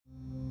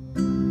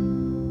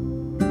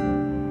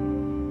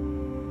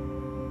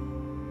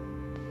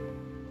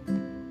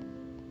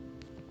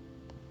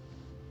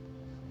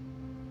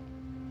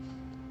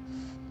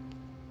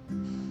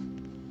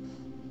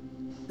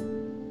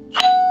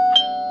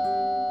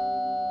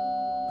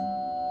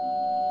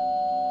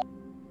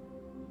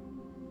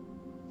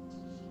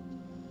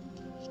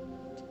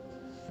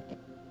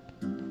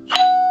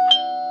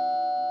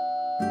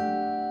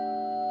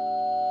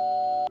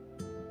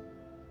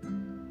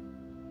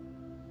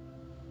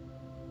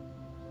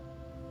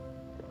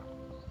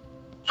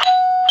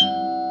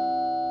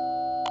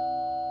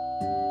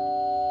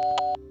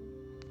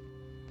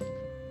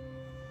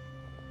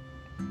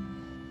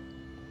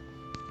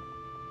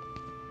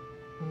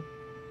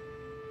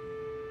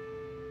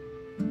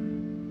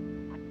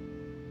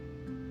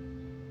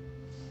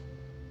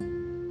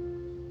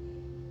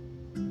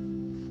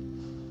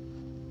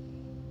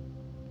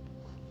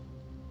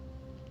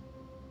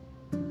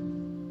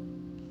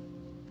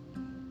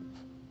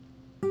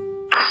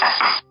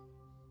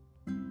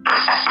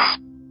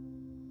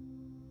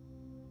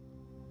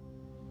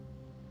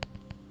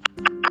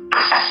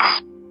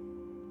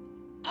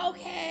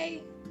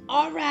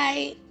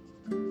right.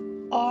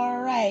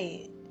 All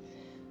right.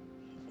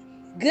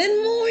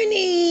 Good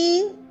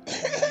morning.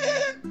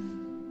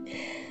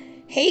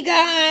 Hey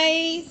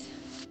guys.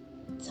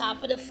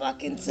 Top of the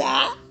fucking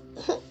top.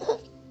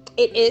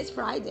 It is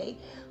Friday.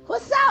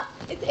 What's up?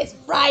 It is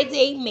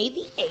Friday, May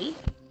the 8th.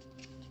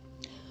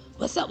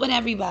 What's up with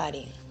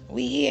everybody?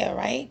 We here,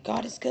 right?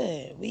 God is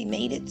good. We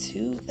made it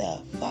to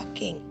the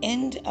fucking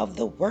end of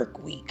the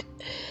work week.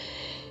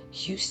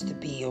 Used to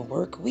be a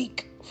work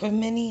week for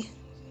many.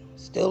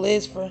 Still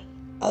is for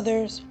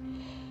others.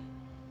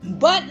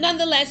 But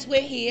nonetheless,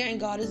 we're here and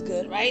God is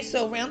good, right?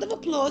 So round of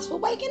applause for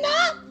waking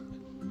up.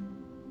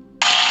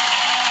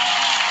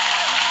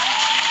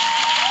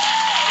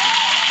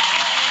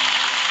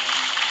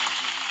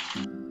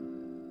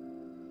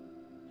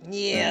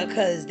 Yeah,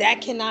 because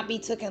that cannot be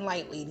taken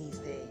lightly these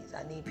days.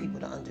 I need people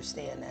to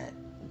understand that.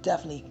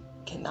 Definitely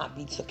cannot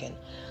be taken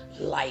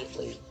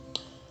lightly.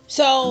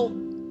 So,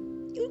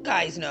 you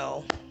guys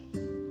know,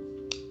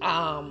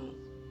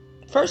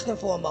 first and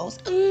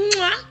foremost,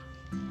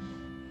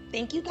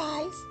 thank you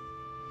guys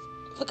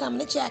for coming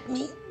to check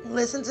me.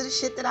 Listen to the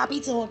shit that I be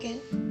talking.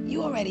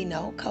 You already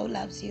know. Co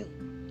loves you.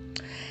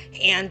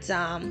 And,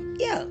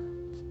 yeah.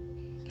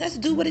 Let's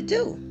do what it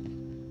do.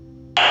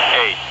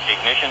 8.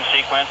 Ignition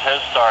sequence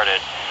has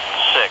started.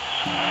 6,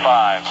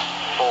 5,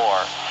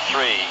 4,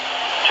 3,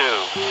 2,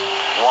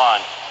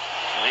 1,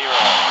 0.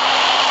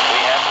 We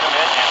have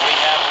commit and we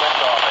have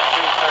liftoff at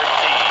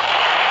 2:13.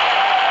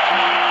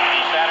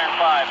 The Saturn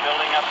V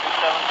building up to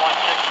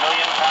 7.6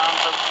 million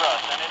pounds of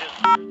thrust, and it is...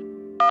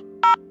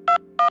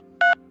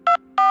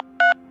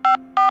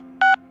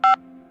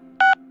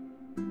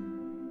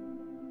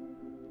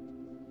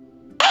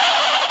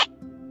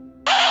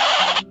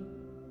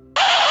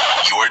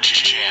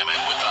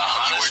 Jamming with the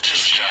hottest disc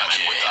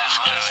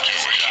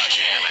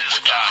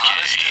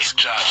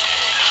jockey.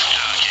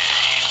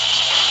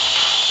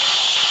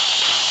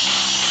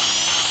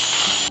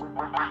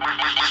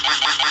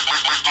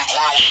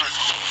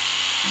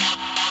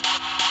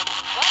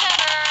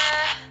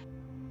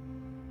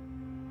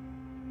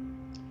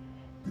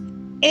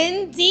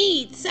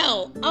 Indeed.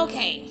 So,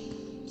 okay.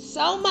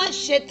 So much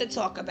shit to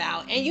talk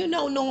about. And you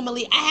know,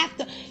 normally I have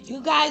to,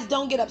 you guys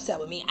don't get upset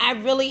with me. I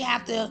really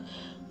have to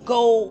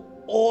go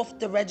off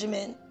the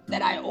regimen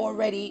that I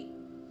already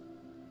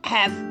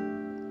have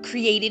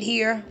created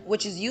here,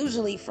 which is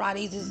usually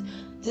Fridays is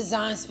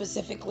designed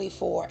specifically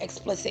for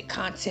explicit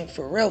content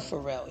for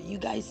real. You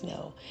guys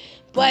know.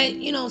 But,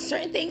 you know,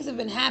 certain things have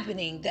been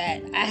happening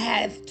that I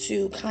have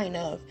to kind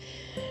of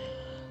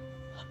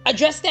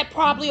address that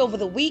probably over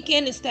the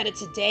weekend instead of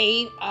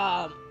today.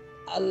 A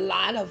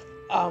lot of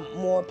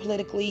more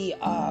politically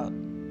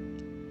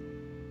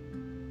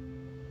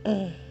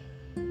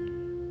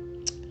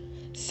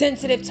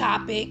sensitive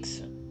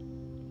topics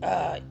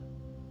that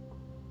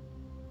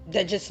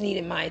just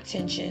needed my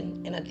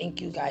attention, and I think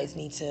you guys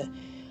need to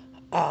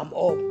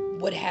or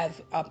would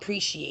have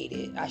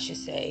appreciated, I should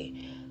say,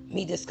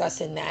 me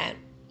discussing that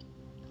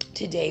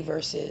today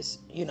versus,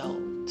 you know,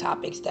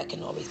 topics that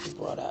can always be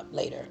brought up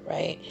later,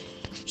 right?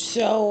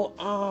 So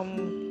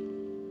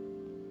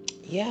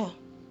yeah,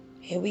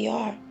 here we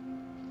are.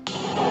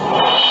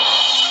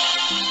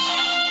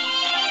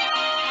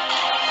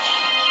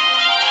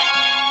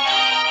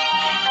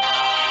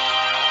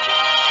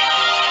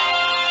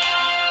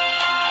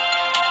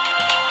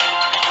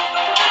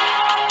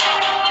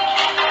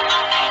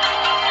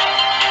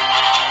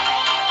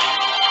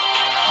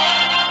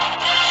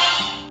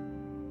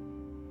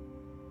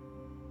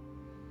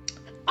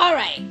 All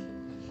right,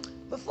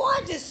 before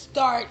I just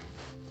start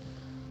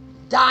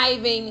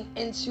diving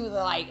into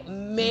the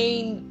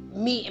main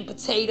meat and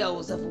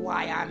potatoes of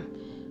why I'm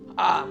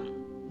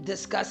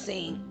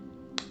discussing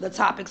the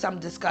topics I'm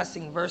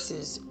discussing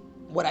versus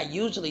what I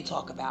usually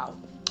talk about,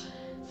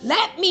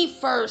 let me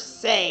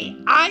first say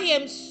I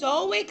am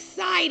so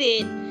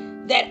excited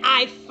that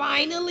I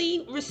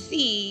finally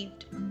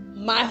received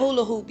my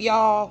hula hoop,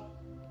 y'all.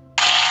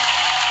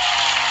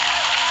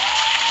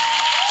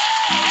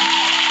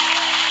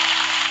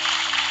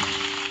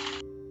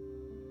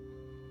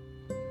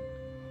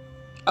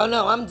 Oh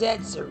no, I'm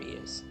dead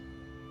serious.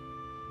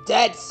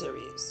 Dead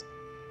serious.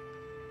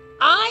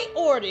 I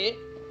ordered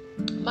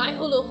my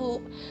hula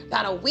hoop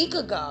about a week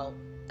ago.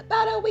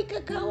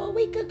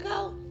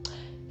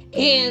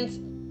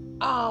 And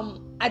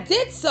I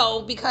did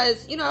so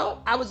because, you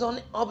know, I was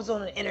on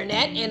the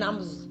internet and I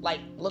was like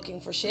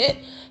looking for shit.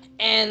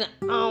 And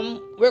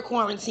we're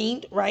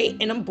quarantined, right?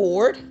 And I'm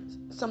bored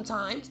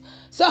sometimes.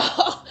 So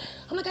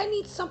I'm like, I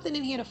need something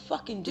in here to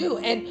fucking do.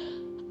 And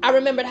I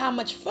remembered how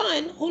much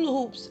fun hula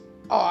hoops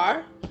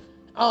are.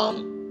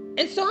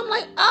 And so I'm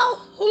like,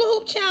 oh, hula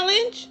hoop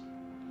challenge.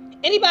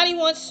 Anybody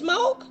want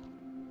smoke?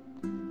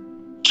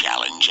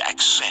 Challenge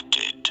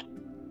accepted.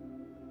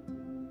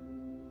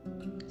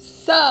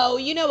 So,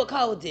 you know what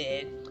Cole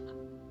did.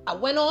 I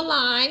went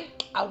online.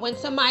 I went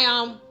to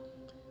my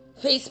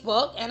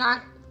Facebook and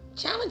I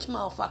challenged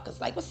motherfuckers.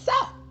 Like, what's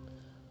up?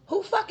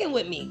 Who fucking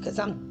with me? Because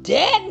I'm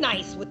dead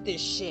nice with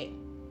this shit.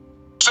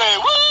 Say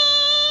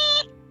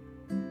what?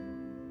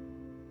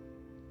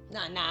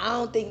 Nah, I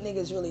don't think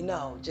niggas really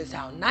know just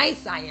how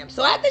nice I am.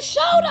 So I have to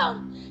show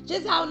them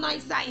just how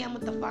nice I am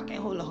with the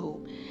fucking hula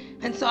hoop.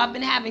 And so I've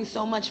been having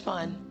so much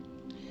fun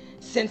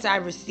since I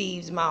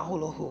received my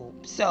hula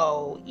hoop.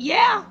 So,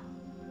 yeah,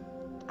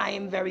 I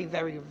am very,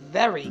 very,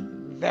 very,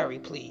 very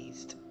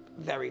pleased.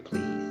 Very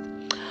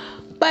pleased.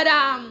 But,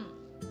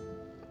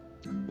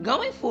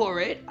 going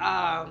forward,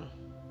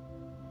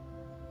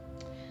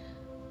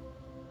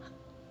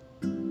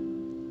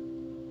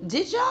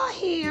 did y'all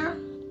hear,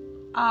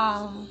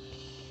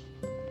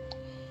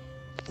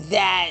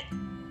 that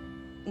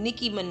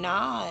Nicki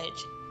Minaj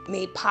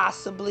may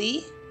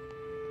possibly,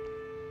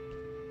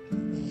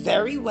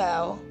 very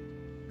well,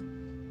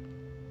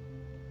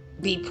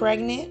 be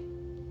pregnant?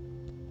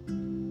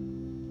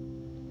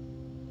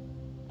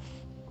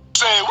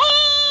 Say what?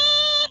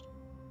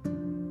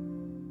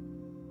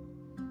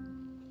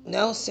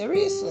 No,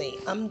 seriously,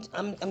 I'm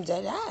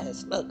dead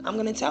ass. Look, I'm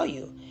gonna tell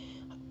you.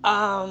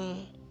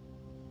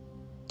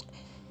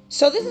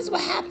 So this is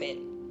what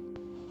happened.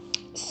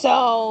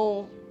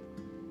 So,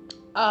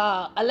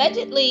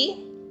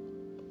 allegedly,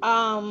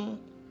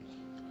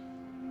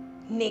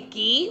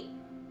 Nicki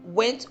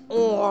went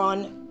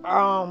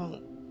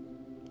on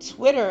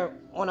Twitter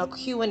on a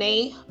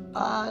Q&A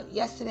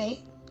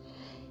yesterday,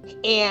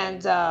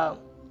 and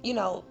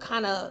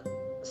kind of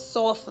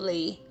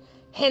softly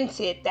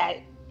hinted that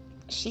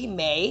she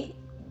may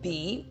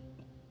be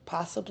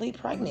possibly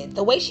pregnant.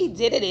 The way she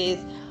did it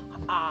is,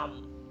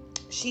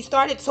 she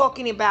started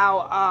talking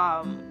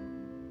about,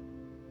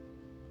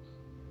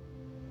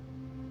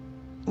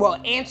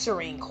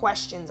 answering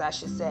questions, I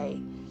should say,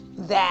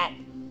 that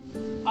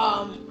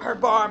her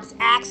Barbs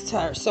asked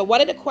her. So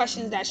one of the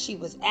questions that she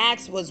was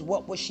asked was,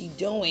 what was she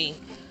doing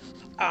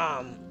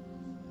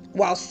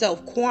while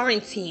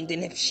self-quarantined,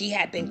 and if she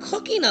had been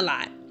cooking a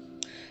lot.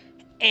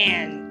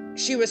 And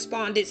she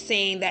responded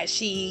saying that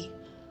she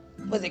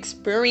was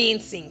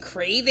experiencing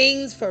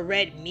cravings for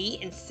red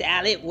meat and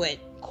salad with,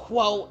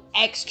 quote,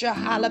 extra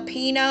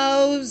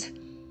jalapenos.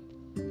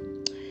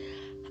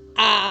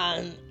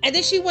 And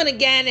then she went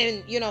again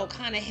and,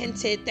 kind of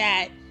hinted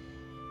that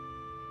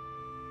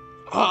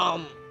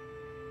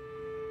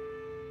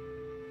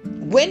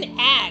when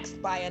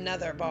asked by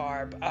another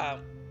Barb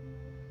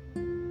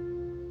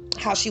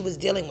how she was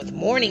dealing with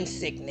morning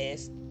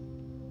sickness,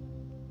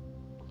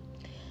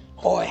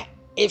 or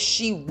if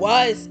she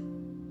was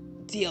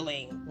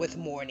dealing with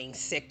morning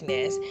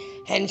sickness,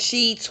 and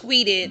she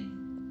tweeted,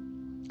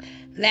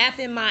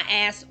 laughing my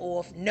ass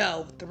off,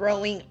 no,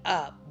 throwing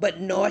up, but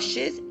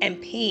nauseous and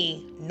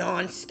peeing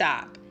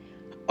nonstop.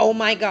 Oh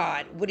my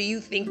God, what do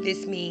you think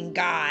this means,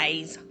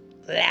 guys?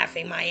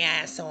 Laughing my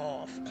ass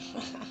off.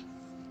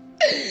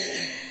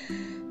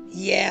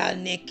 Yeah,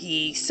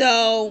 Nicki.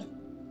 So,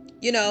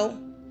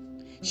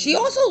 she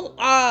also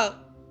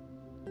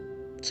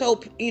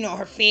told,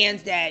 her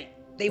fans that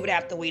they would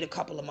have to wait a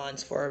couple of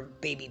months for a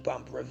baby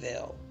bump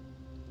reveal.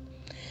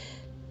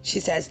 She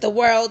says, the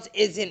world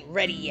isn't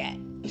ready yet.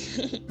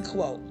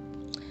 Quote.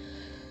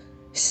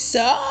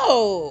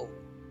 So,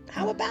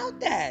 how about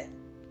that?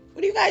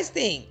 What do you guys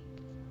think?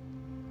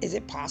 Is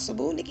it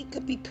possible Nicki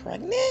could be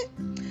pregnant?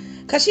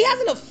 Because she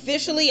hasn't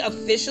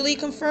officially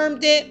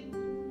confirmed it.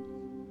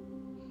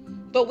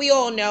 But we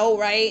all know,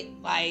 right?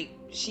 Like,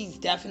 she's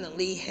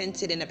definitely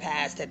hinted in the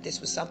past that this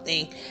was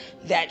something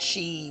that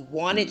she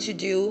wanted to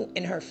do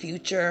in her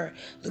future,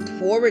 looked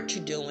forward to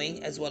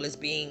doing, as well as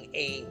being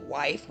a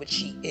wife, which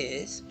she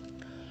is.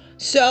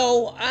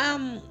 So,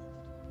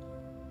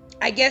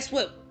 I guess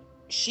what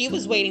she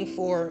was waiting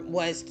for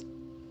was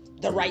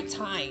the right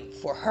time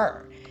for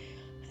her.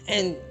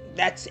 And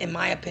that's, in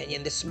my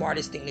opinion, the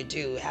smartest thing to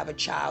do. Have a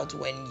child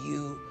when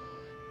you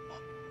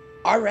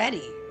are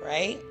ready,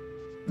 right?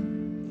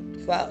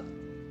 Fuck.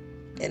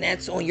 And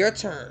that's on your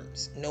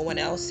terms. No one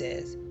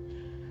else's.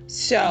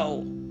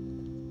 So,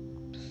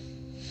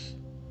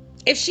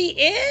 if she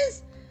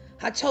is,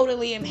 I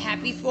totally am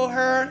happy for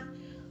her.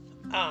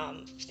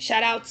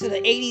 Shout out to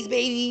the 80s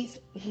babies.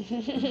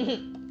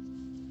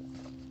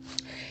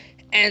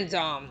 And,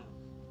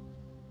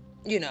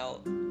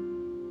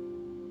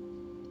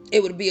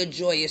 it would be a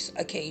joyous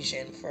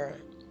occasion for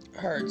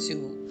her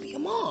to be a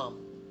mom.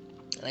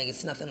 Like,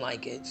 it's nothing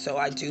like it. So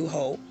I do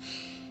hope,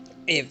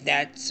 if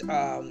that's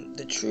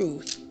the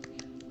truth,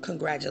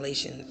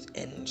 congratulations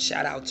and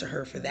shout out to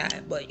her for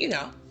that. But,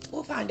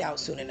 we'll find out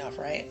soon enough,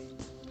 right?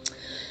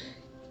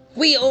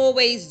 We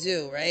always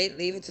do, right?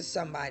 Leave it to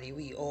somebody.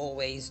 We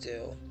always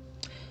do.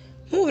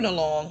 Moving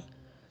along.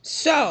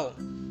 So,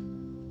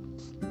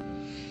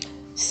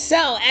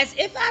 as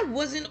if I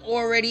wasn't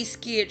already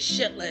scared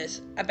shitless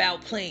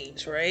about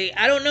planes, right?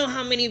 I don't know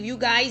how many of you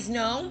guys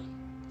know,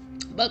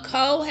 but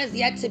Cole has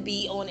yet to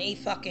be on a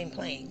fucking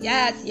plane.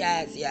 Yes.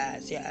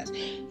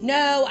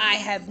 No, I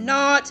have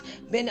not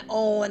been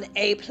on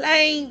a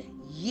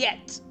plane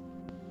yet.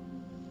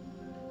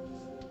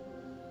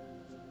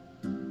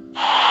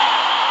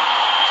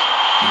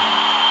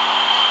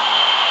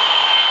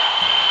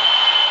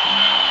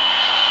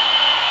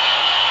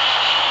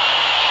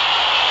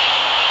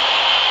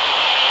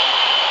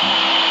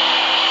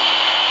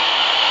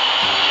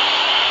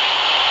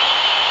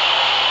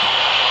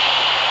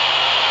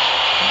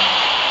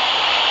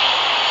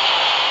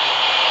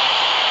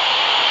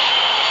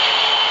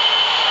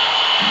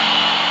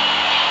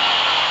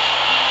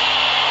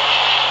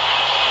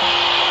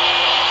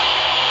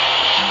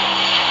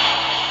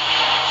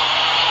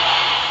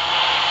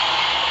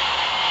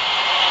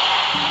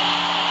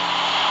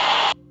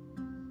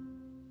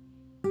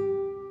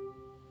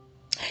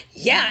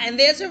 Yeah, and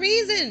there's a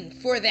reason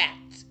for that.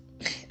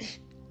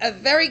 A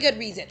very good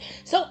reason.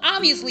 So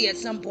obviously at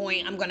some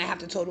point I'm going to have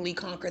to totally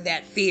conquer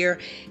that fear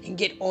and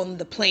get on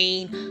the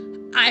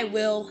plane. I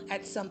will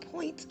at some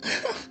point.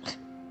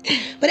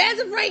 But as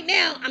of right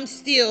now, I'm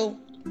still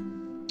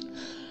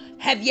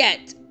have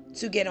yet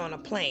to get on a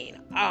plane.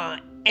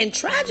 And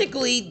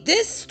tragically,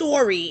 this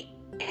story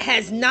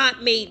has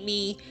not made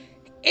me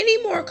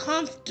any more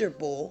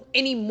comfortable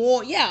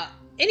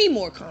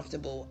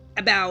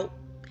about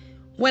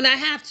when I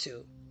have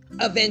to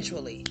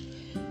eventually.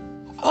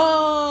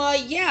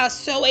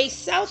 So a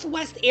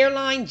Southwest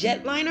airline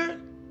jetliner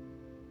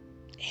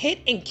hit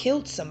and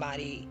killed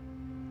somebody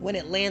when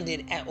it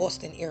landed at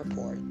Austin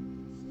Airport.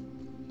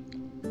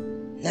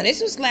 Now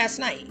this was last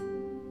night.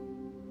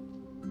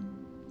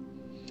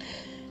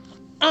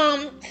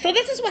 So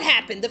this is what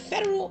happened. The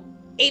Federal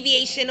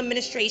Aviation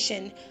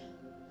Administration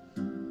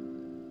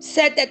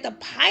said that the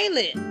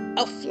pilot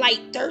of Flight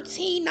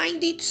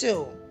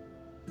 1392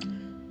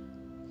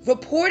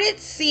 reported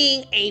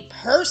seeing a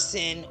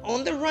person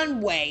on the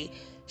runway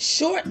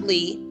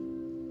shortly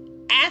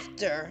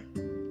after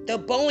the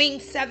Boeing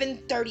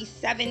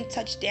 737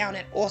 touchdown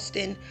at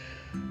Austin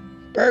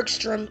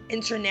Bergstrom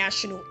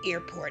International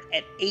Airport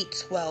at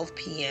 8:12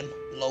 p.m.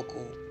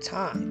 local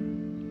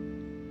time.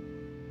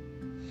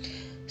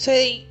 So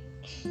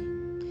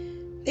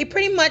it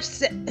pretty much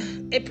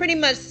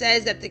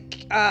says that the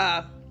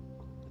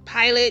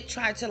pilot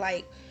tried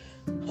to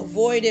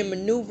avoid and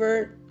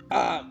maneuver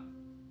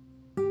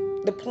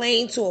the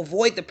plane to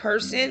avoid the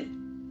person,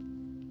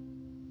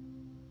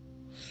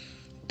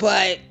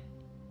 but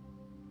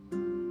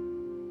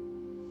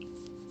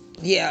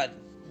yeah,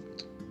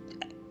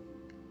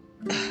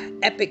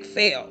 epic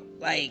fail.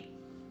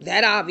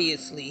 That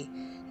obviously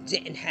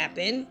didn't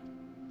happen.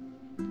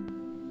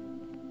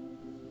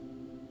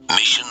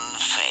 Mission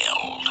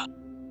failed.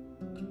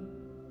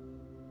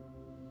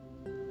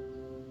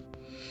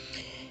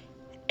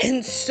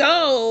 And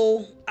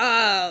so,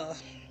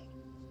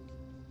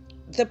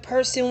 the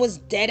person was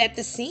dead at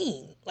the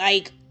scene.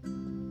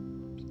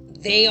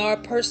 They are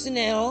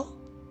personnel,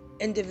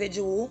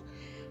 individual,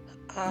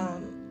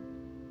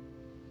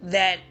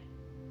 that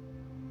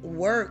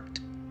worked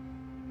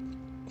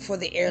for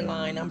the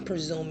airline, I'm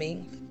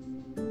presuming,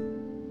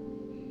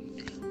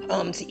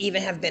 to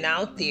even have been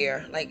out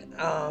there,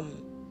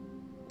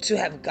 to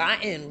have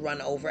gotten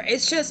run over.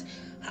 It's just,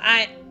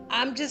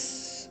 I'm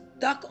just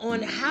stuck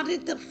on how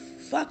did the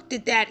fuck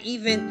did that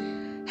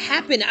even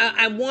happen?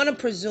 I want to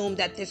presume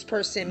that this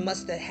person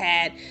must have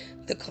had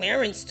the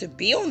clearance to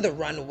be on the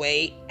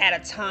runway at a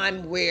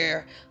time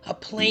where a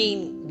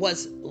plane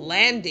was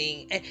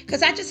landing,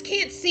 because I just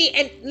can't see.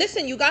 And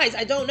listen, you guys,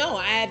 I don't know.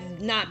 I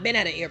have not been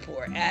at an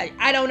airport.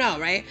 I don't know,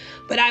 right?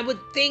 But I would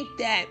think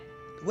that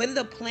when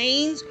the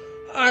planes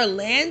are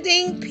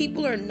landing,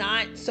 people are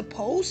not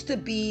supposed to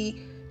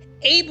be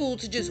able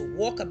to just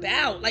walk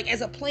about.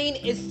 As a plane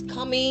is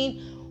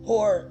coming,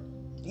 or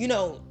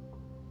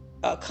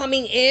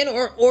coming in,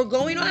 or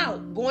going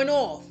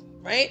off,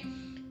 right?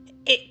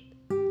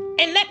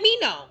 And let me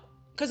know,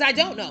 because I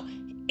don't know.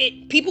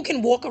 People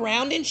can walk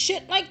around and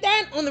shit like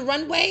that on the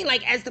runway,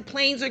 as the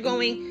planes are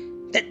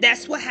going.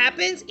 That's what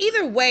happens.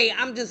 Either way,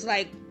 I'm just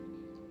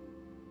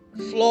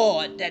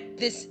flawed that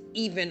this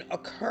even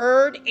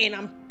occurred, and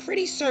I'm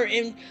pretty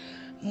certain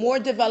more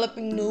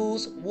developing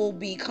news will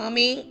be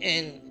coming,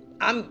 and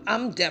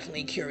I'm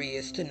definitely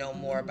curious to know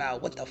more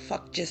about what the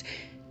fuck just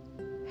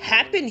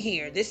happened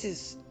here. This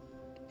is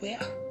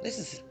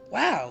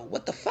wow.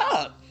 What the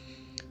fuck?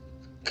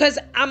 Because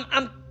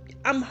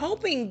I'm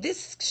hoping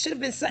this should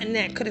have been something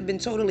that could have been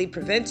totally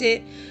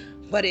prevented,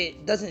 but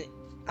it doesn't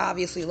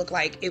obviously look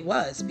like it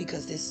was,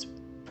 because this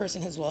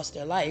person has lost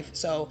their life.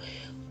 So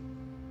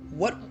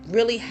what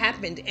really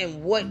happened,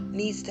 and what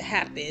needs to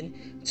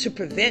happen to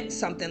prevent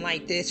something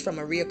like this from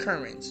a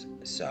reoccurrence?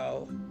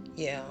 So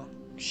yeah,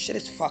 shit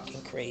is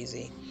fucking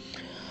crazy.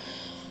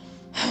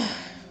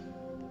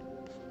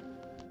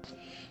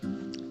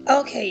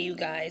 Okay, you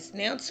guys,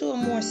 now to a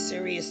more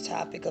serious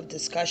topic of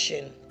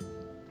discussion.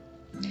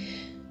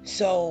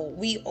 So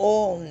we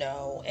all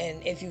know,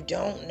 and if you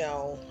don't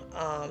know,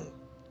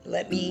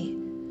 let me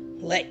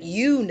let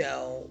you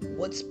know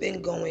what's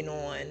been going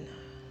on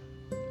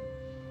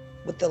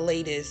with the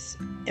latest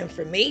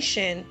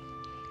information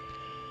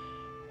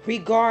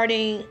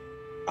regarding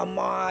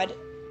Ahmaud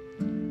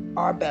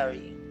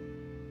Arbery.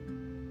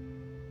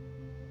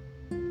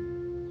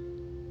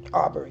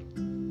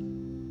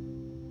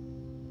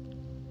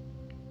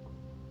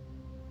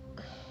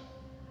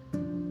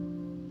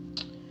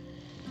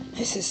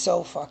 This is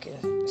so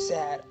fucking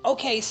sad.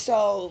 Okay,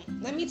 so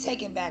let me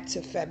take it back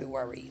to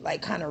February,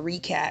 kind of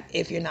recap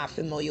if you're not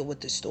familiar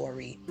with the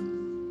story.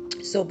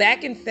 So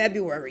back in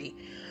February,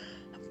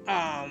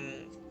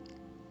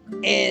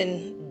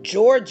 in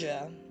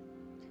Georgia,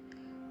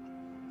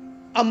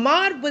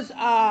 Ahmaud was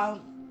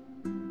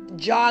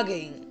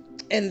jogging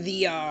in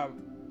the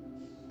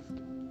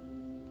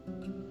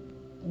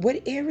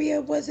what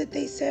area was it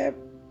they said?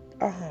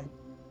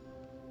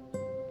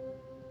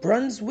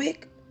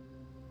 Brunswick.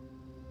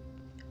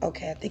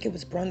 Okay, I think it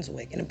was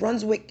Brunswick, in the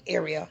Brunswick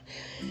area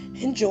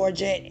in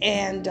Georgia,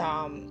 and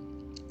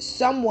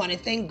someone,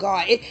 and thank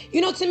God,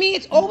 to me,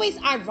 it's always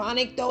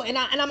ironic though, and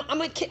I'm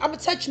gonna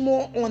touch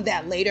more on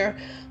that later,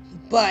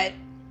 but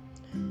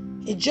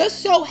it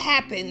just so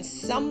happens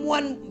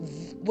someone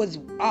was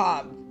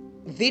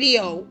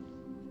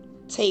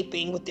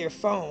videotaping with their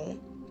phone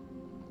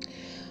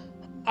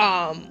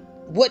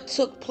what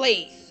took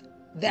place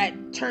that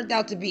turned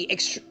out to be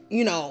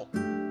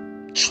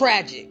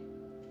tragic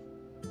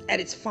at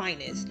its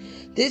finest.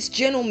 This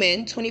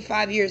gentleman,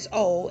 25 years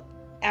old,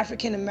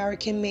 African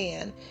American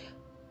man,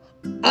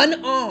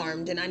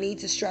 unarmed, and I need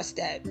to stress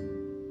that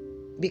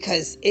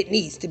because it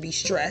needs to be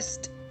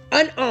stressed,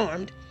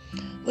 unarmed,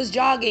 was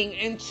jogging,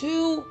 and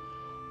two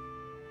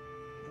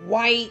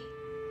white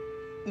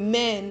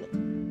men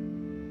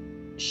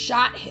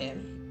shot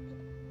him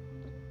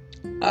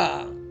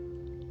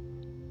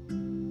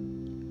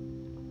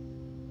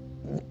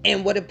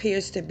in what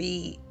appears to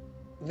be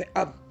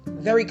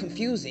very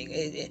confusing.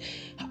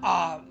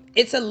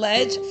 It's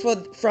alleged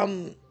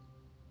from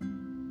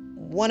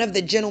one of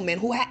the gentlemen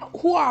who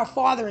are a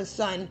father and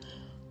son,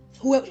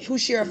 who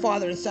share a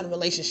father and son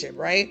relationship,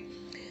 right?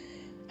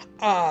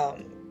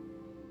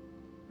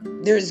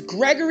 There's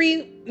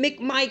Gregory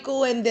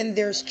McMichael, and then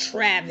there's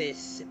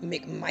Travis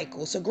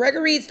McMichael. So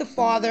Gregory is the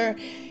father,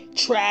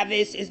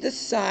 Travis is the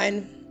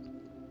son.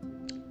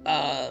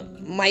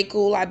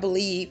 Michael, I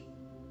believe,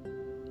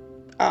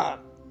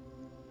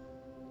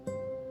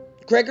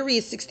 Gregory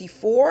is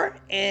 64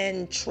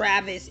 and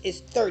Travis is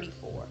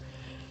 34.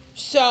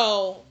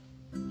 So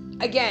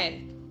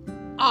again,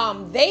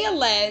 they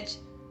allege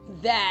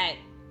that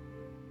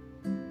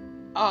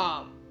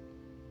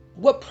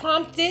what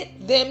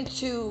prompted them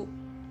to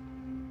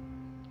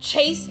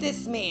chase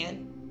this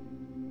man,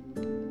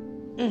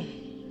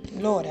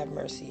 Lord have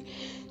mercy,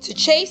 to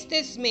chase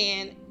this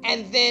man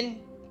and then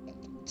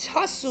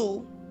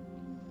tussle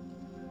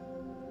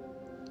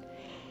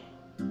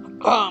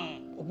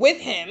with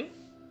him,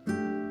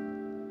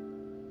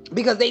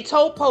 because they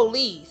told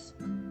police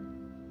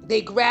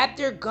they grabbed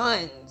their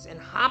guns and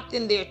hopped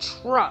in their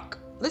truck.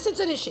 Listen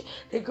to this shit.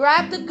 They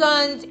grabbed the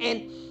guns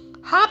and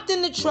hopped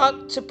in the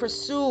truck to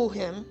pursue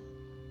him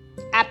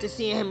after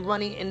seeing him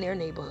running in their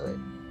neighborhood,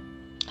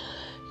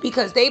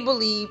 because they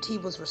believed he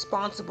was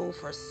responsible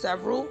for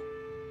several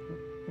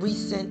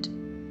recent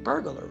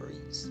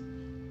burglaries.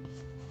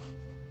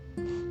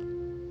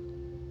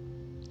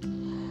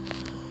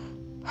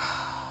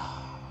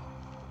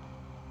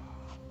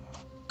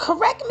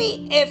 Correct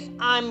me if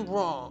I'm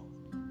wrong.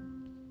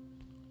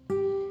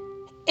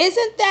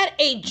 Isn't that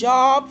a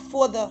job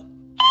for the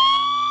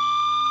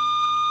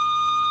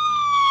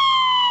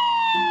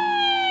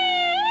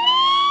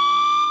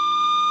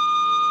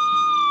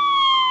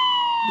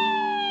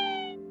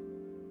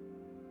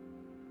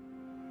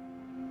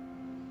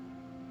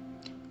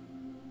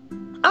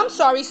I'm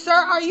sorry, sir,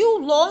 are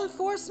you law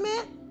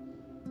enforcement?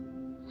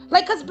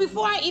 Because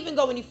before I even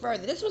go any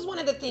further, this was one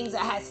of the things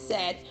I had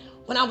said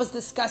when I was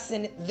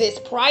discussing this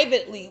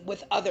privately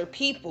with other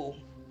people,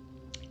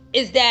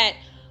 is that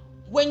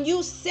when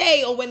you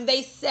say, or when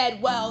they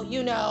said, well,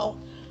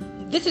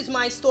 this is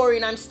my story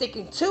and I'm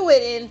sticking to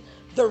it, and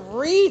the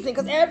reason,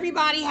 because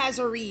everybody has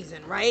a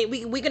reason, right?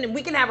 We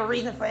can have a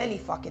reason for any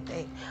fucking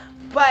thing.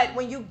 But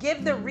when you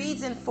give the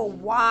reason for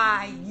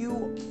why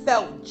you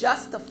felt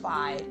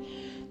justified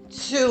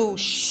to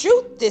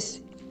shoot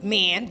this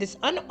man, this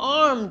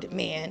unarmed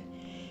man,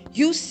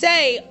 you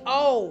say,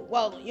 oh,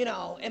 well,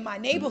 in my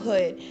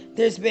neighborhood,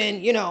 there's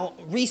been,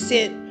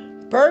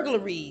 recent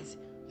burglaries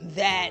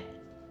that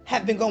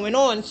have been going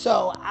on.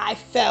 So I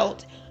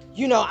felt,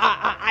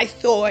 I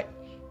thought,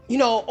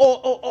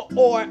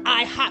 or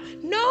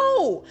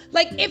no,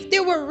 like if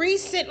there were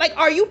recent, like,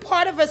 are you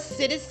part of a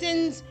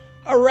citizen's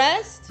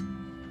arrest?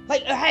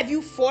 Like, have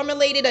you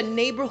formulated a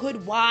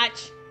neighborhood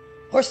watch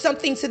or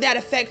something to that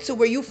effect, to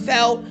where you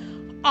felt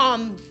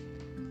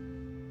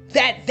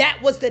that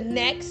was the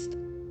next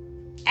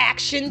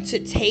action to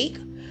take?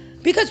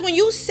 Because when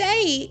you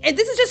say, and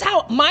this is just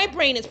how my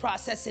brain is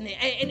processing it,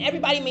 and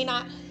everybody may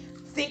not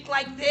think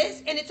like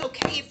this, and it's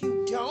okay if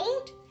you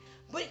don't,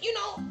 but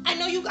I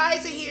know you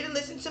guys are here to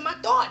listen to my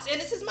thoughts, and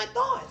this is my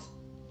thoughts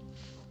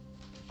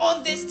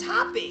on this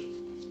topic.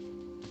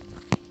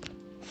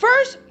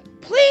 First,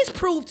 please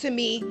prove to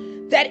me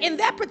that in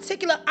that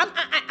particular,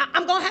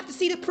 I'm gonna have to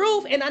see the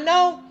proof, and I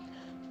know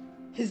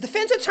his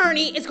defense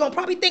attorney is gonna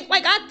probably think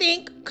like I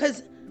think,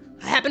 because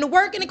I happen to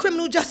work in the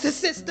criminal justice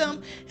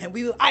system, and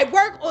I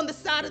work on the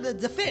side of the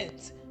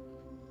defense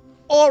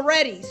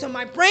already. So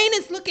my brain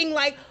is looking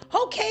like,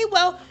 okay,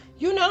 well,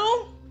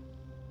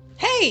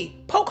 hey,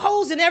 poke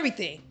holes in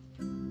everything.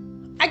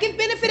 I give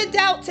benefit of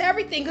doubt to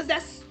everything, because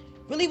that's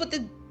really what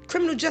the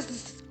criminal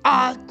justice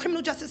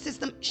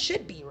system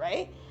should be,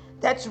 right?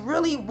 That's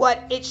really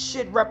what it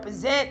should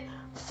represent: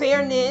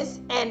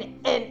 fairness and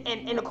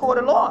a court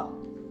of law.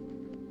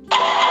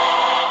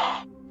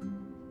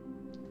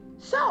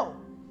 So,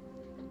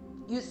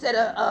 you said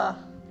a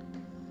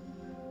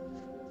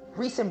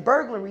recent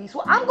burglaries.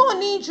 Well, I'm going to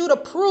need you to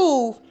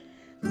prove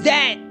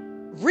that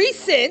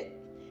recent,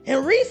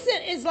 and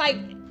recent is like,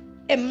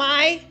 in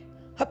my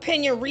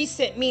opinion,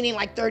 recent meaning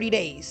like 30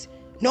 days.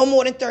 No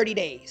more than 30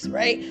 days,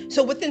 right?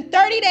 So within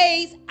 30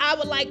 days, I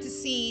would like to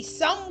see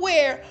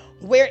somewhere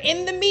where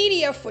in the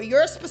media for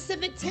your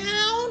specific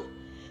town,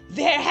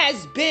 there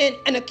has been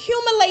an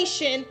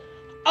accumulation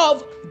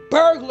of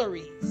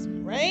burglaries,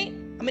 right?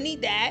 I'm gonna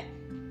need that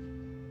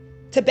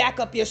to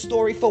back up your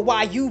story for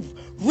why you've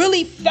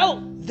really felt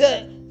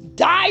the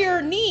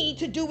dire need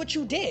to do what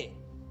you did.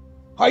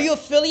 Are you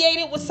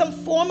affiliated with some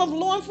form of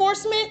law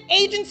enforcement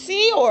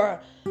agency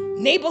or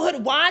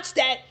neighborhood watch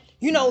that,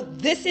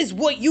 this is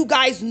what you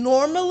guys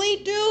normally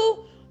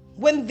do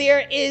when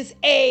there is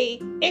a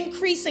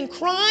increase in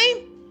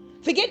crime?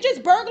 Forget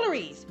just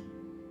burglaries.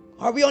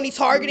 Are we only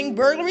targeting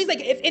burglaries? Like,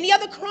 if any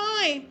other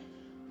crime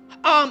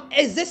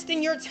exists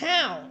in your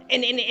town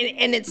and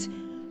it's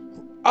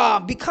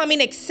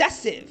becoming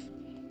excessive,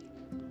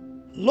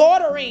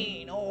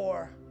 loitering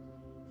or,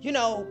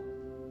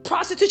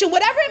 prostitution,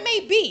 whatever it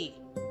may be,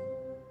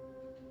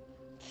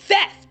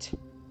 theft,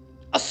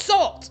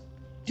 assault,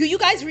 do you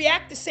guys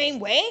react the same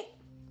way?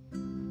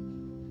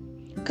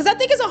 Because I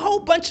think it's a whole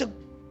bunch of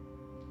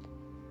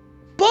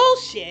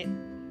bullshit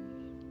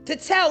to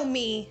tell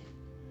me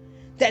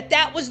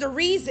that was the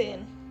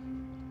reason.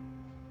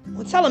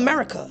 Well, tell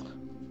America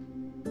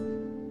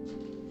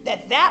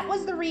that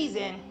was the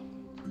reason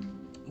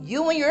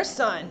you and your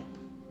son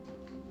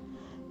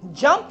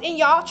jumped in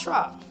y'all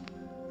truck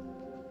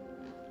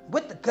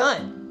with the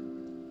gun.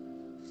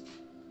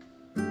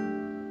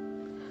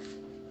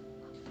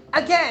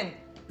 Again,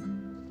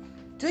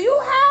 he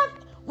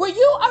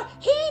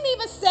didn't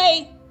even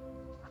say,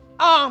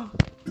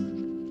 he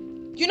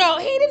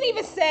didn't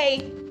even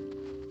say,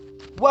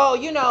 well,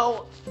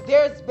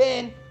 there's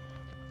been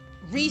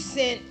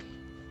recent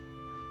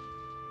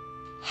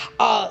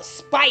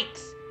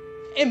spikes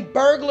in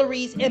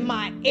burglaries in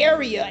my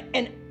area,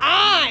 and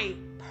I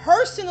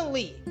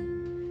personally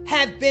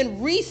have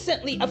been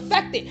recently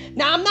affected.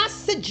 Now, I'm not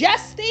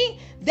suggesting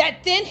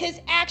that then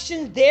his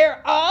actions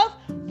thereof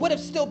would have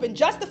still been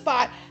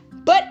justified,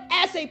 but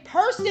as a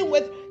person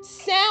with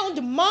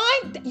sound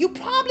mind, you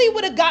probably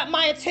would have got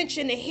my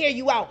attention to hear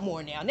you out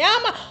more now. Now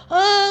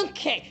I'm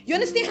okay. You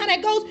understand how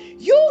that goes?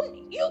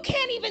 You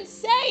can't even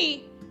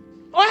say,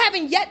 or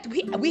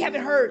we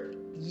haven't heard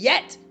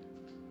yet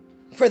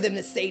for them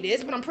to say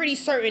this, but I'm pretty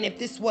certain if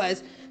this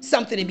was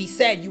something to be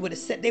said, they would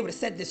have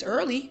said this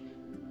early.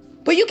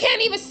 But you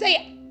can't even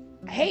say,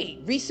 hey,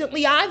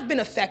 recently I've been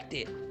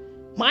affected.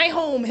 My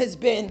home has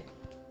been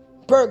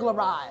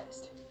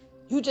burglarized.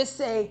 You just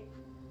say,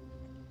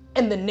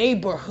 in the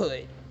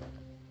neighborhood,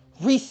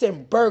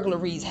 recent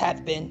burglaries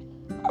have been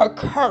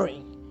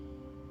occurring.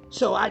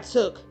 So I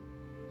took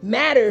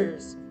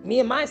matters, me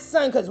and my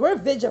son, because we're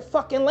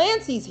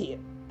vigilantes here.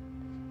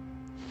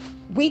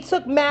 We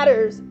took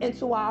matters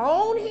into our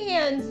own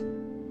hands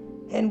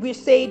and we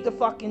saved the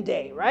fucking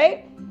day,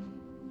 right?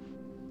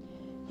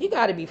 You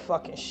gotta be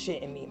fucking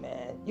shitting me,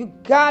 man. You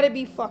gotta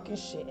be fucking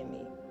shitting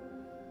me.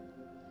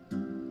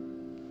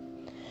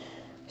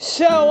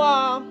 So,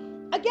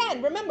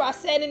 again, remember I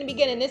said in the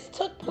beginning, this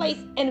took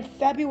place in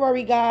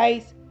February,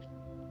 guys.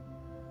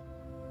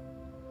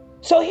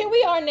 So here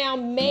we are now,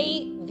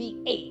 May the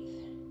 8th.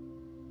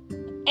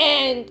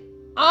 And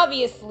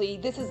obviously,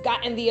 this has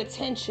gotten the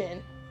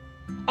attention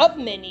of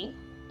many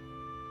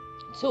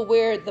to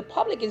where the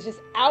public is just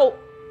out.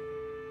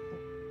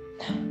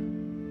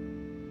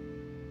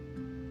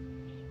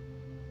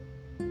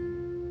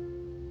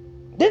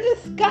 They're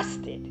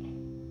disgusted.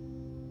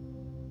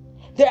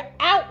 They're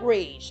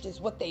outraged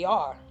is what they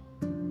are.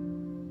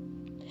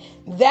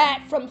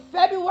 That from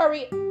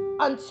February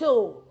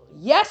until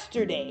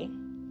yesterday,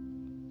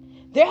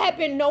 there had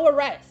been no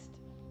arrest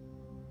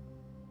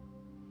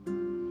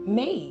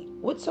made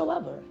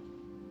whatsoever.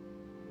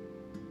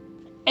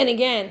 And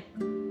again,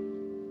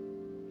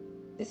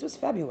 this was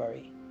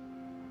February.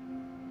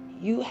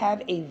 You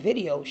have a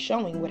video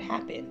showing what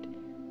happened.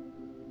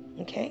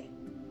 Okay?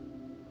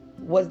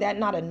 Was that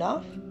not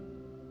enough?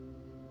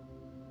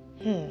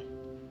 I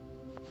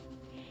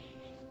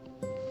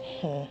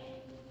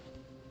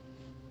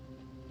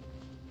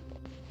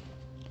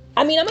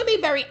mean, I'm going to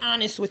be very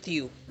honest with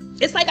you.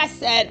 It's like I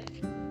said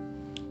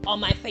on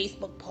my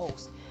Facebook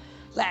post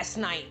last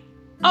night.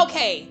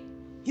 Okay,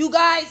 you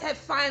guys have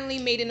finally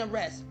made an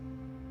arrest.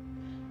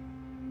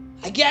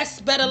 I guess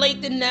better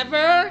late than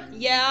never.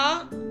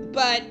 Yeah,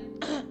 but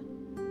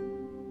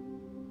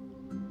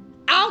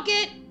I'll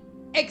get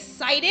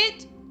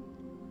excited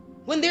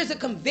when there's a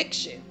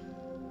conviction.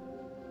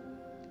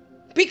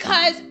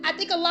 Because I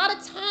think a lot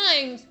of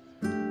times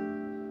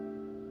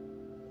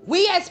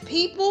we as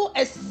people,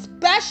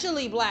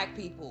 especially black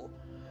people,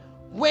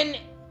 when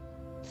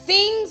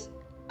things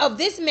of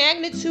this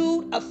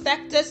magnitude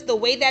affect us the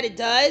way that it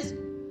does,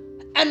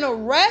 an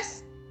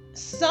arrest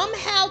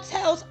somehow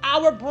tells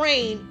our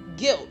brain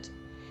guilt.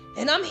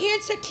 And I'm here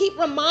to keep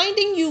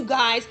reminding you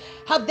guys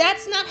how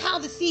that's not how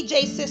the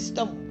CJ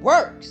system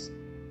works.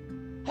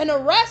 An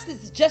arrest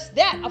is just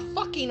that, a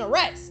fucking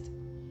arrest.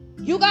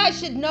 You guys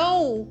should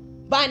know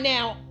by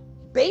now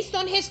based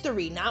on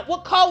history, not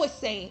what Cole is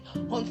saying,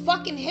 on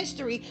fucking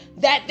history,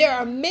 that there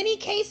are many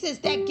cases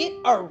that get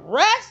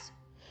arrested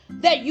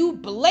that you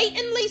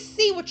blatantly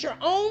see with your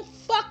own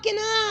fucking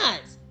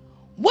eyes.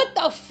 What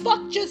the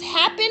fuck just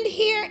happened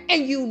here?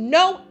 And you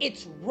know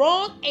it's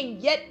wrong, and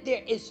yet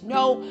there is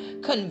no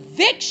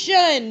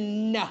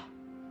conviction.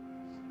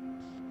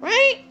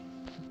 Right?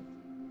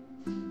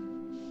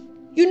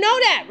 You know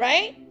that,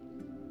 right?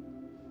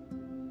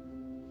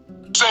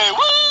 Say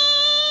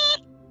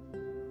what?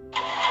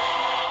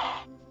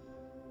 I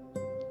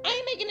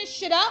ain't making this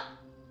shit up.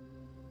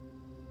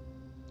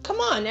 Come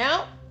on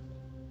now.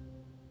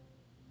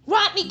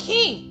 Rodney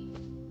King.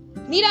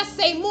 Need I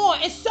say more?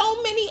 And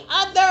so many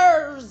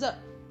others.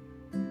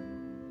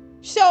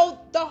 So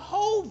the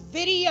whole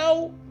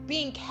video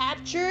being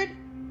captured,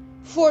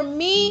 for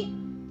me,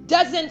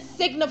 doesn't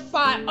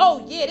signify,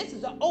 oh yeah, this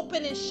is an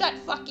open and shut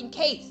fucking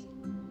case.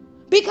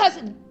 Because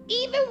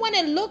even when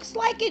it looks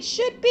like it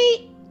should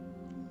be,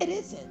 it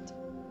isn't.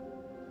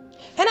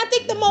 And I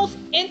think the most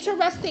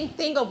interesting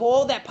thing of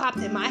all that popped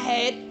in my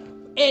head,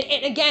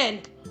 and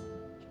again,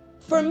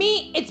 for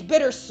me, it's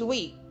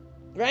bittersweet,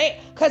 right?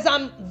 Because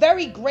I'm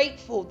very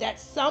grateful that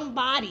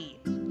somebody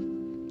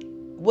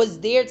was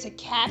there to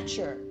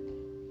capture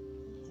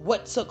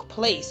what took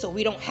place, so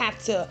we don't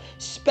have to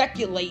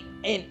speculate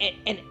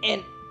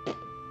and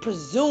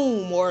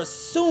presume or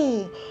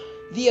assume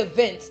the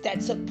events that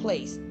took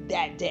place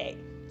that day,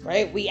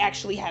 right? We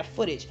actually have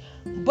footage,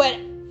 but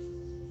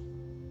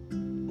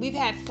we've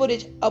had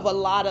footage of a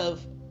lot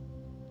of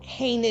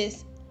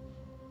heinous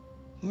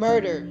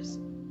murders,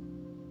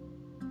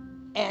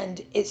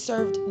 and it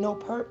served no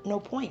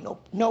point,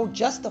 no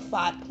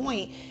justified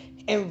point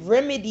in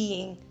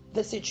remedying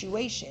the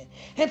situation.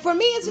 And for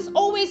me, it's just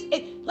always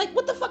like,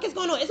 what the fuck is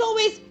going on? It's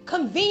always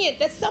convenient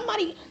that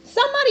somebody's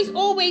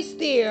always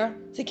there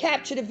to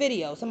capture the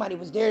video. Somebody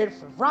was there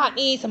for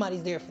Rodney,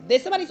 somebody's there for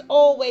this, somebody's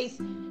always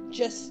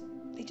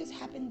they just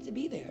happen to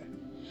be there.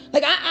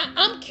 Like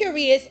I'm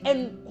curious,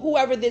 and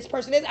whoever this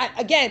person is, I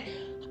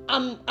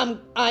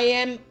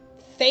am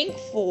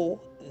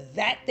thankful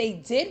that they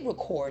did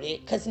record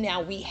it, because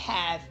now we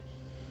have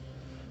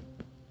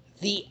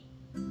the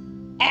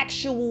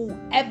actual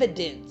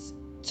evidence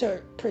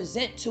to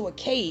present to a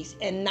case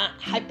and not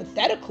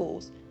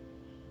hypotheticals.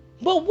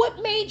 But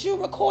what made you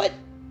record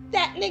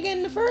that nigga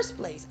in the first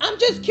place? I'm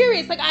just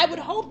curious. Like, I would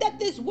hope that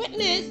this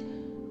witness,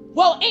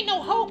 well, ain't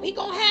no hope. He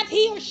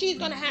or she's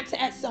gonna have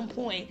to, at some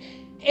point,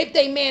 if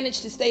they manage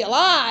to stay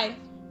alive,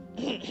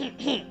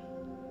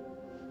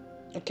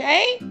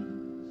 okay,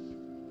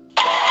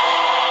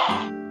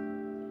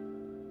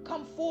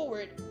 come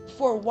forward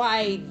for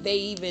why they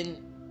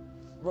even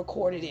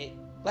recorded it.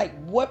 Like,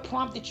 what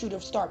prompted you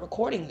to start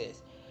recording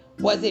this?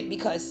 Was it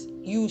because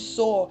you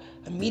saw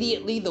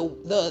immediately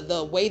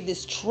the way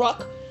this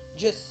truck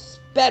just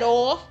sped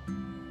off,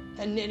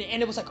 and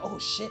it was like, oh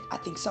shit, I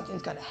think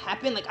something's gonna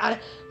happen?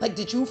 Like,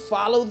 did you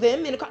follow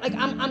them in a car? Like,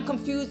 I'm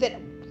confused at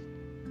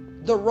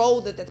the role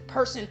that the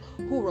person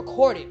who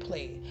recorded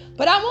played.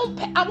 But I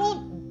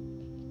won't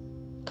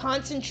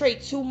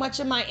concentrate too much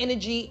of my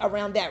energy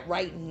around that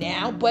right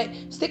now. But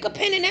stick a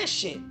pin in that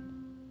shit,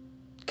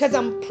 because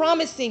I'm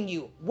promising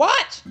you,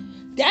 watch,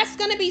 that's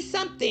gonna be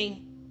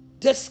something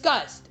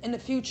discussed in the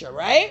future,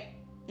 right?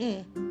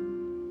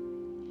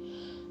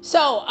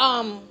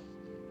 So,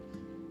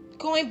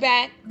 going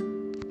back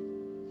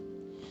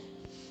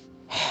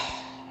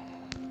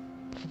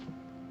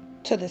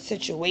to the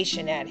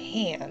situation at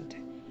hand.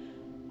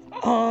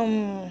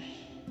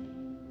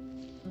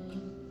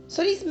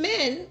 So these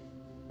men,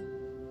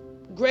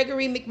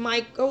 Gregory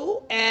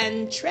McMichael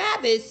and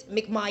Travis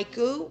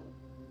McMichael,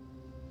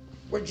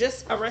 were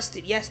just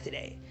arrested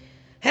yesterday.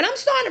 And I'm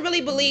starting to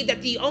really believe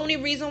that the only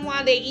reason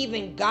why they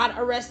even got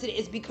arrested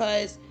is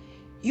because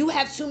you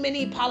have too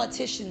many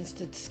politicians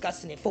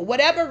discussing it. For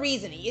whatever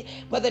reason,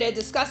 whether they're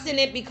discussing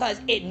it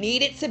because it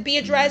needed to be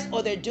addressed,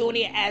 or they're doing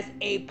it as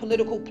a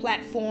political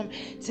platform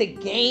to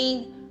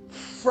gain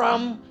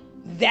from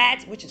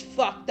that, which is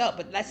fucked up.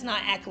 But let's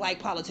not act like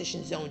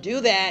politicians don't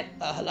do that.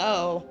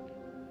 Hello.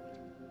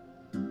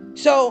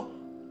 So,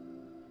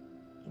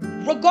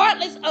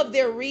 regardless of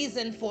their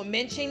reason for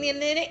mentioning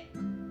it,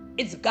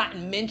 it's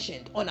gotten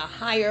mentioned on a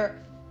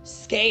higher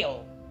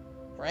scale,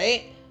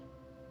 right?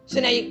 So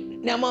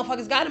now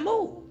motherfuckers gotta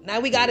move.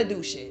 Now we gotta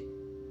do shit,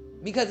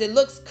 because it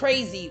looks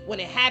crazy when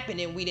it happened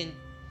and we didn't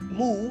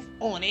move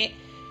on it.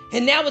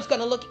 And now it's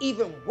gonna look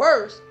even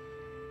worse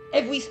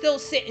if we still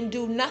sit and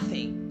do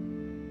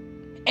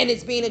nothing, and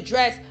it's being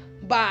addressed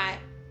by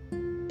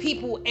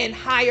people in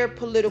higher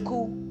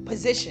political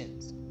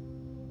positions,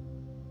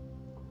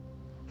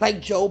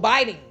 like Joe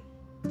Biden.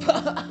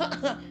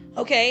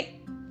 Okay?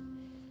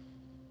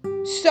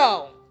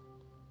 So,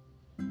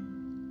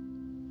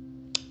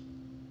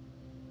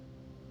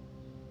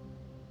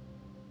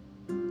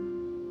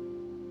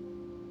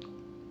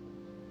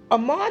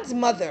 Ahmaud's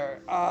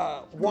mother,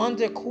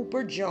 Wanda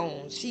Cooper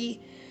Jones, she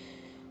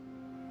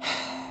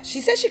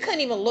said she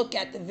couldn't even look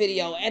at the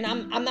video, and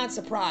I'm not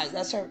surprised.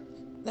 That's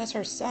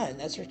her son,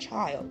 that's her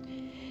child.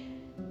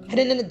 And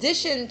then in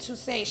addition to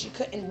saying she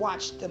couldn't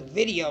watch the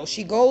video,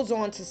 she goes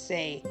on to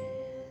say,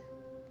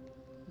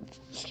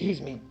 excuse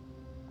me,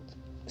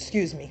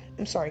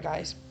 I'm sorry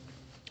guys,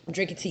 I'm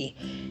drinking tea.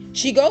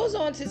 She goes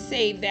on to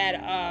say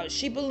that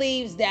she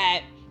believes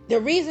that the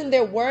reason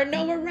there were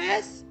no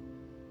arrests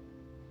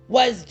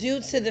was due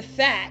to the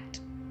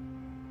fact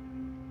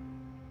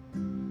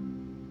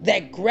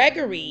that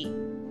Gregory,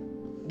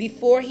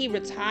 before he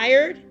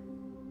retired,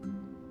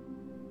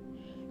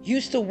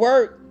 used to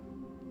work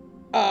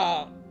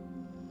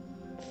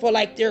for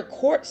like their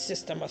court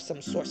system of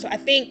some sort. So I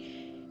think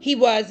he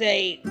was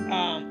a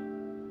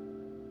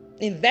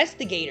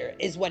investigator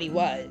is what he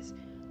was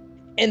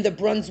in the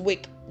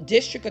Brunswick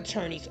district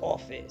attorney's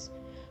office.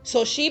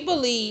 So she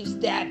believes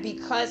that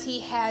because he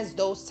has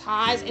those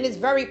ties, and it's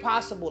very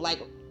possible, like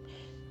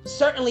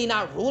certainly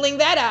not ruling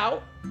that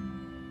out,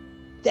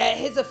 that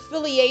his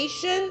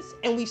affiliations,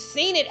 and we've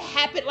seen it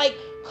happen, like,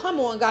 come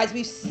on guys,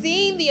 we've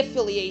seen the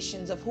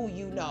affiliations of who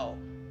you know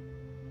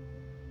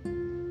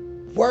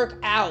work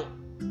out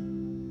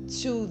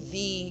to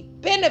the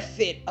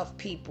benefit of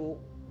people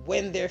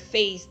when they're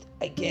faced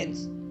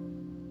against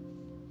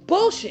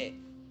bullshit,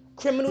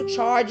 criminal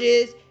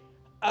charges,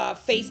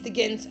 faced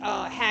against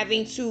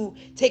having to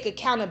take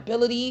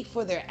accountability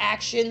for their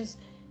actions.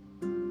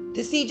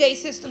 The CJ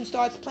system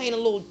starts playing a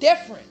little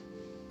different.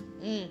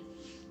 You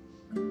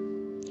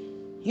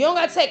don't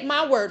gotta take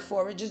my word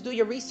for it, just do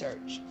your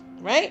research,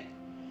 right?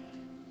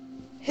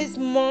 His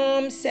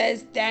mom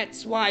says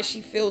that's why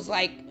she feels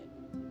like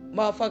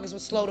motherfuckers were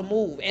slow to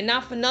move. And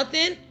not for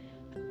nothing,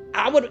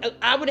 I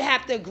would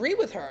have to agree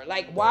with her.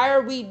 Like, why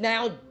are we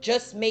now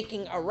just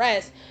making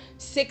arrests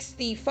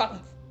 90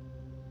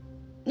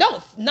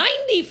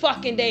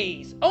 fucking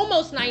days,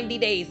 almost 90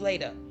 days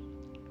later,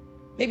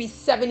 maybe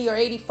 70 or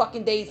 80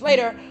 fucking days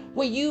later,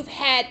 when you've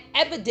had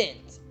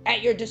evidence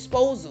at your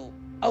disposal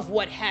of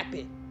what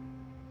happened?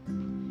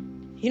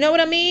 You know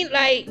what I mean?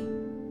 Like,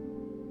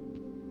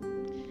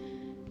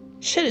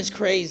 shit is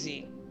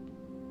crazy.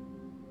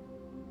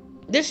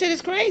 This shit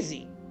is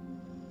crazy.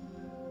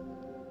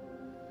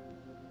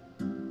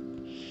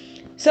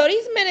 So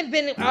these men have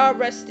been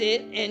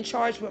arrested and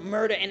charged with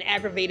murder and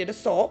aggravated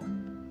assault.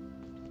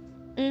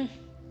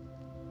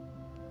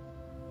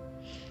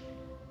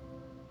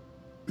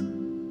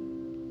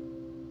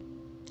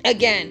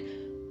 Again,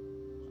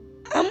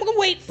 I'm gonna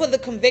wait for the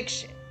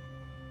conviction.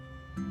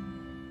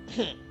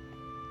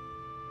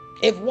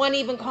 If one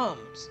even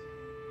comes.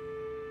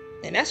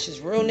 And that's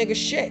just real nigga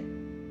shit.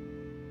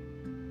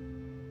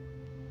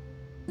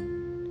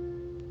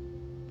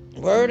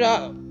 Word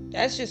up.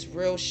 That's just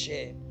real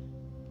shit.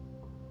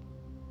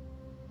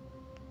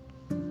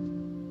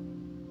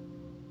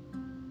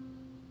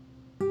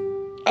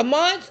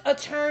 Ahmaud's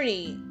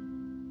attorney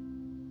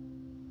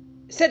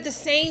said the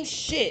same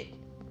shit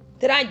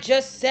that I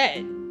just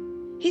said.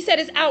 He said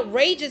it's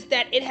outrageous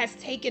that it has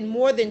taken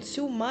more than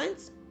 2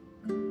 months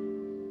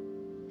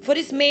for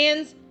this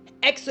man's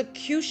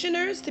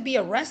executioners to be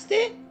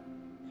arrested.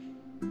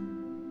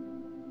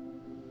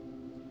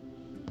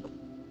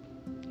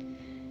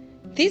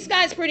 These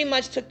guys pretty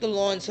much took the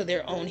law into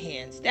their own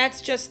hands. That's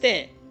just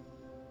it.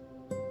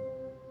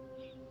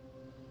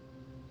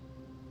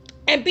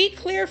 And be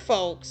clear,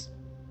 folks,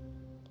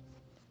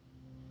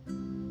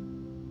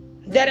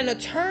 that an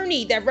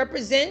attorney that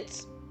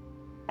represents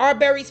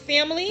Arbery's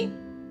family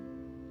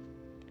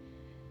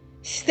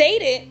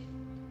stated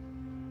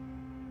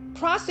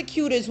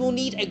prosecutors will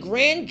need a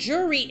grand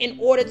jury in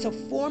order to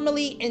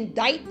formally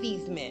indict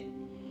these men.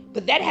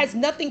 But that has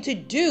nothing to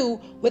do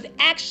with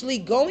actually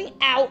going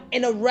out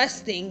and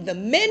arresting the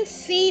men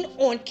seen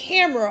on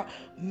camera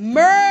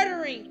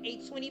murdering a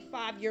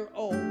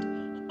 25-year-old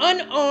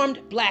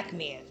unarmed black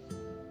man.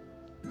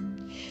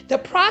 The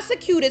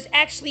prosecutors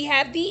actually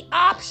have the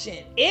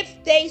option,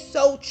 if they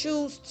so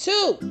choose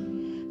to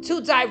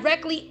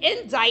directly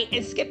indict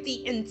and skip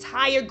the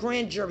entire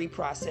grand jury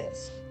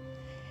process.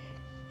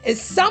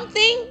 It's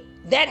something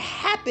that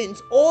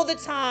happens all the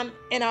time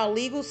in our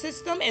legal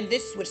system, and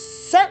this would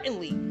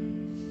certainly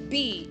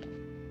be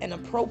an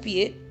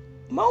appropriate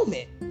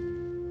moment.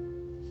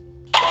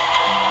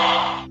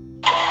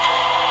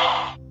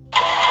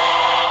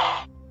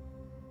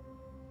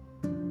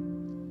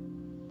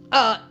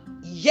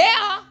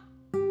 Yeah.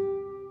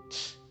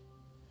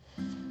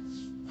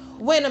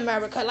 When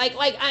America,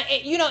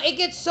 it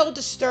gets so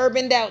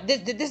disturbing that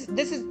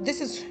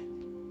this is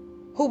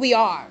who we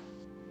are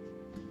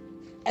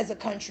as a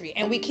country,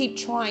 and we keep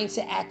trying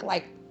to act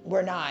like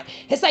we're not.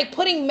 It's like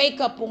putting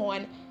makeup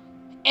on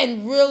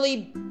and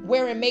really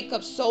wearing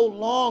makeup so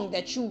long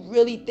that you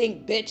really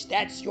think, bitch,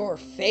 that's your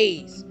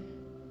face.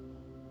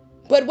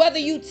 But whether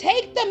you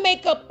take the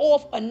makeup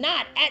off or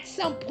not, at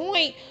some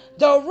point,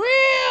 the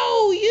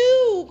real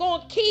you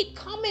gonna keep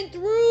coming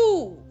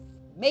through.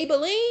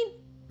 Maybelline?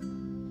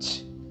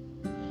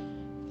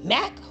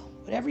 MAC?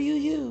 Whatever you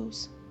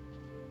use.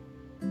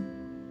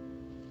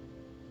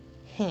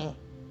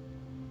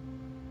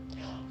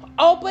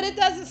 Oh, but it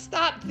doesn't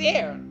stop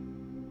there.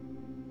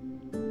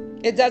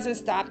 It doesn't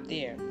stop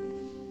there.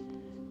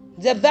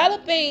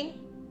 Developing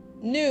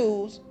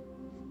news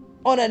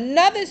on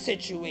another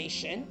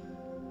situation.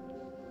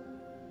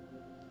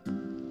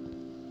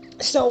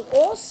 So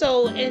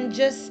also in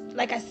just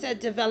like I said,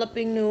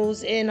 developing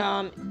news in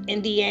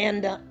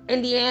Indianapolis,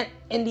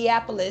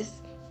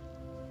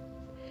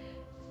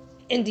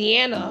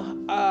 Indiana,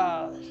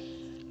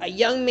 a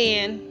young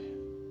man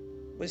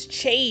was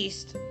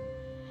tased,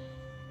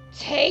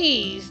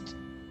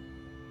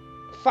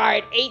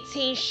 fired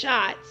 18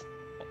 shots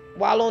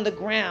while on the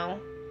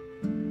ground,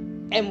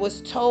 and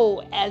was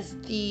told as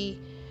the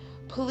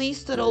police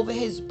stood over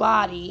his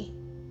body,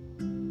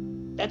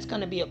 "That's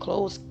gonna be a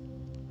closed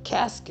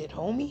casket,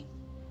 homie,"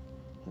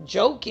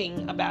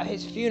 joking about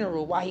his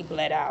funeral while he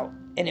bled out,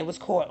 and it was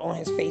caught on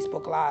his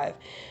Facebook Live.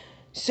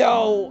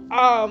 So,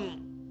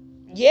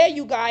 yeah,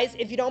 you guys,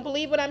 if you don't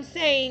believe what I'm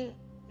saying,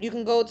 you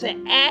can go to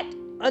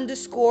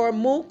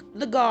 @_Mook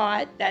the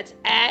God. That's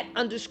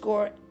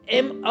 @_MOOKTHAGOD.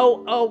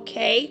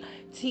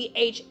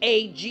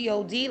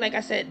 Like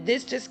I said,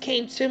 this just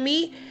came to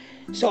me,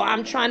 so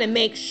I'm trying to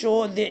make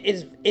sure that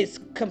it's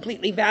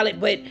completely valid.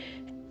 But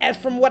as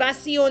from what I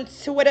see on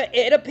Twitter,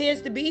 it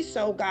appears to be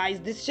so, guys.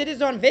 This shit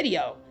is on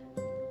video.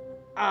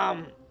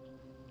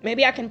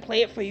 Maybe I can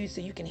play it for you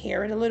so you can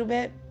hear it a little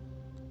bit.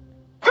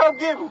 Come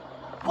get me.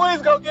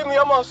 Please go get me.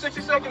 I'm on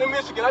 62nd in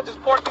Michigan. I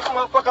just parked this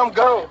motherfucker. I'm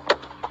gone.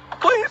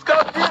 Please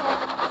come get me.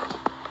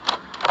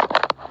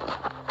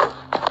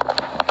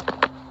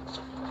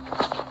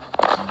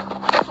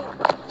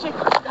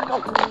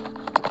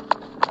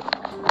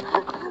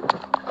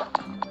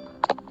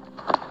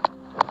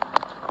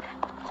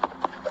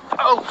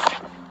 Oh.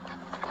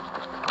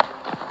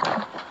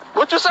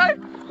 What you say?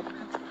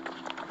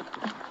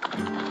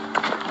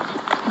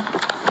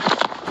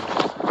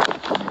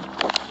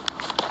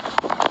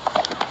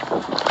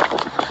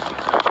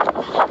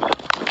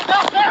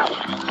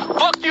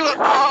 Fuck you.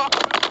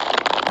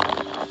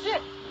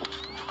 Shit.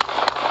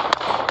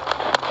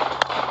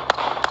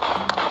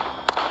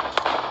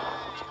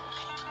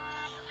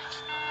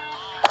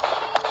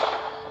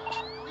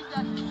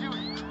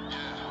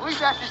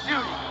 Police active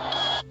shooting.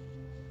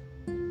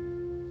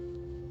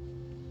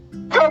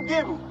 Come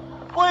get me.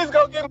 Please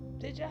go get me.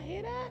 Did y'all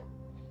hear that?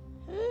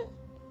 Huh?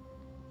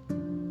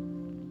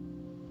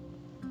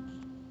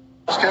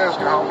 Scares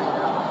me, homie.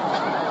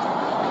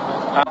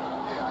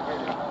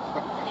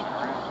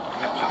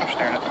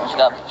 There's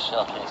got to be a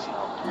shell case, you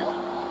know.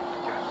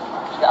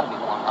 There's got to be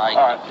one, right?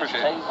 All right,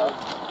 appreciate it.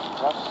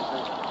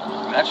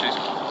 That's just,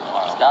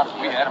 it's got to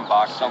be. We had him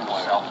boxed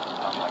somewhere.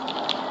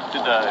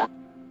 Did the...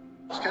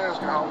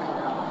 Scares me, homie.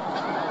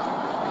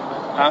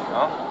 Huh?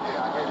 No?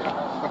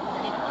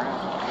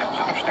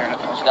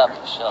 There's got to be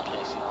a shell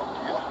case, you know.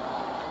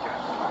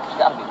 There's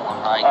got to be one,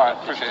 right? All right,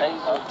 appreciate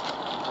it.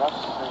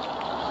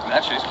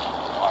 That's just...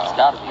 It's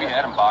got to be. We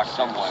had him boxed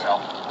somewhere.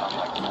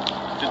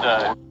 Did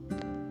the...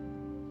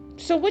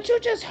 So what you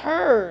just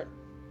heard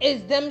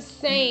is them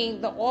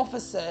saying, the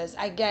officers,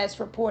 I guess,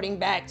 reporting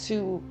back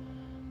to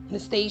the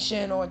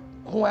station or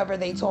whoever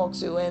they talked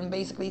to, and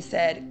basically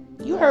said,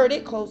 "You heard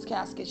it, closed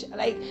casket."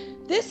 Like,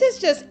 this is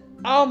just,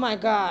 oh my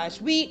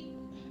gosh,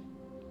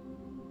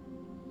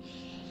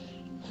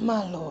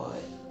 my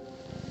Lord.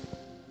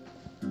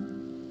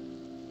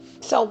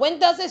 So when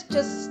is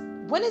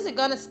it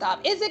gonna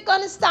stop? Is it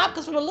gonna stop?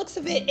 Because from the looks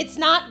of it, it's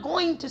not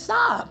going to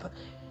stop.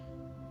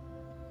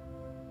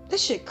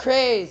 This shit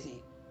crazy.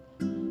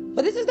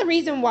 But this is the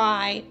reason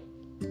why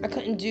I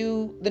couldn't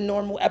do the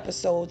normal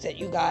episodes that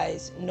you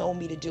guys know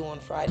me to do on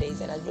Fridays,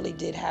 and I really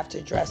did have to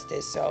address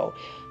this. So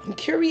I'm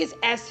curious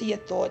as to your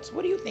thoughts.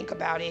 What do you think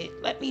about it?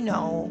 Let me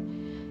know.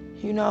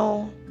 You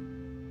know,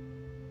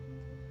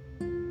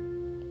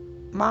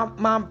 my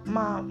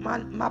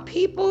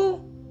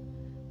people,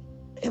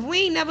 if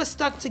we ain't never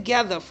stuck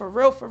together, for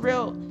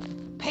real,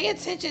 pay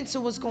attention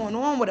to what's going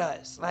on with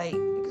us. Like,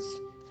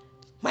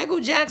 Michael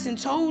Jackson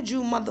told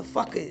you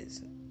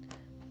motherfuckers,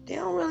 they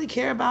don't really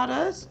care about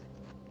us.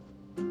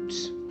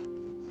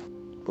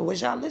 But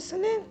was y'all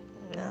listening?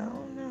 No.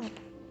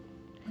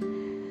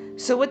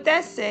 So with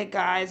that said,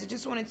 guys, I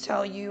just want to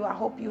tell you, I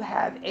hope you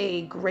have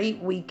a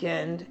great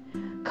weekend.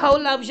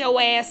 Cole loves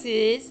your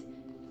asses.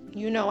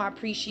 You know I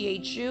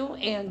appreciate you.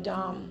 And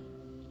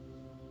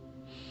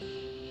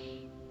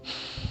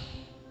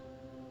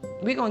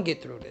we're going to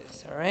get through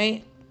this, all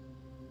right?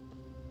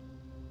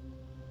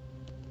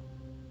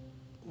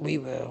 We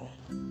will.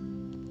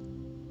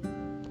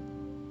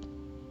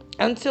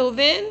 Until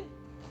then,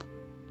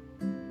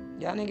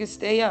 y'all niggas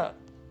stay up.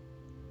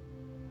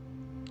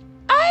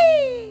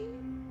 Aye.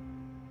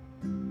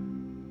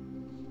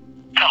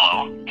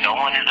 Hello, no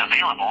one is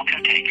available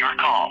to take your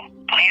call.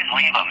 Please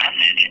leave a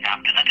message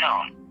after the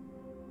tone.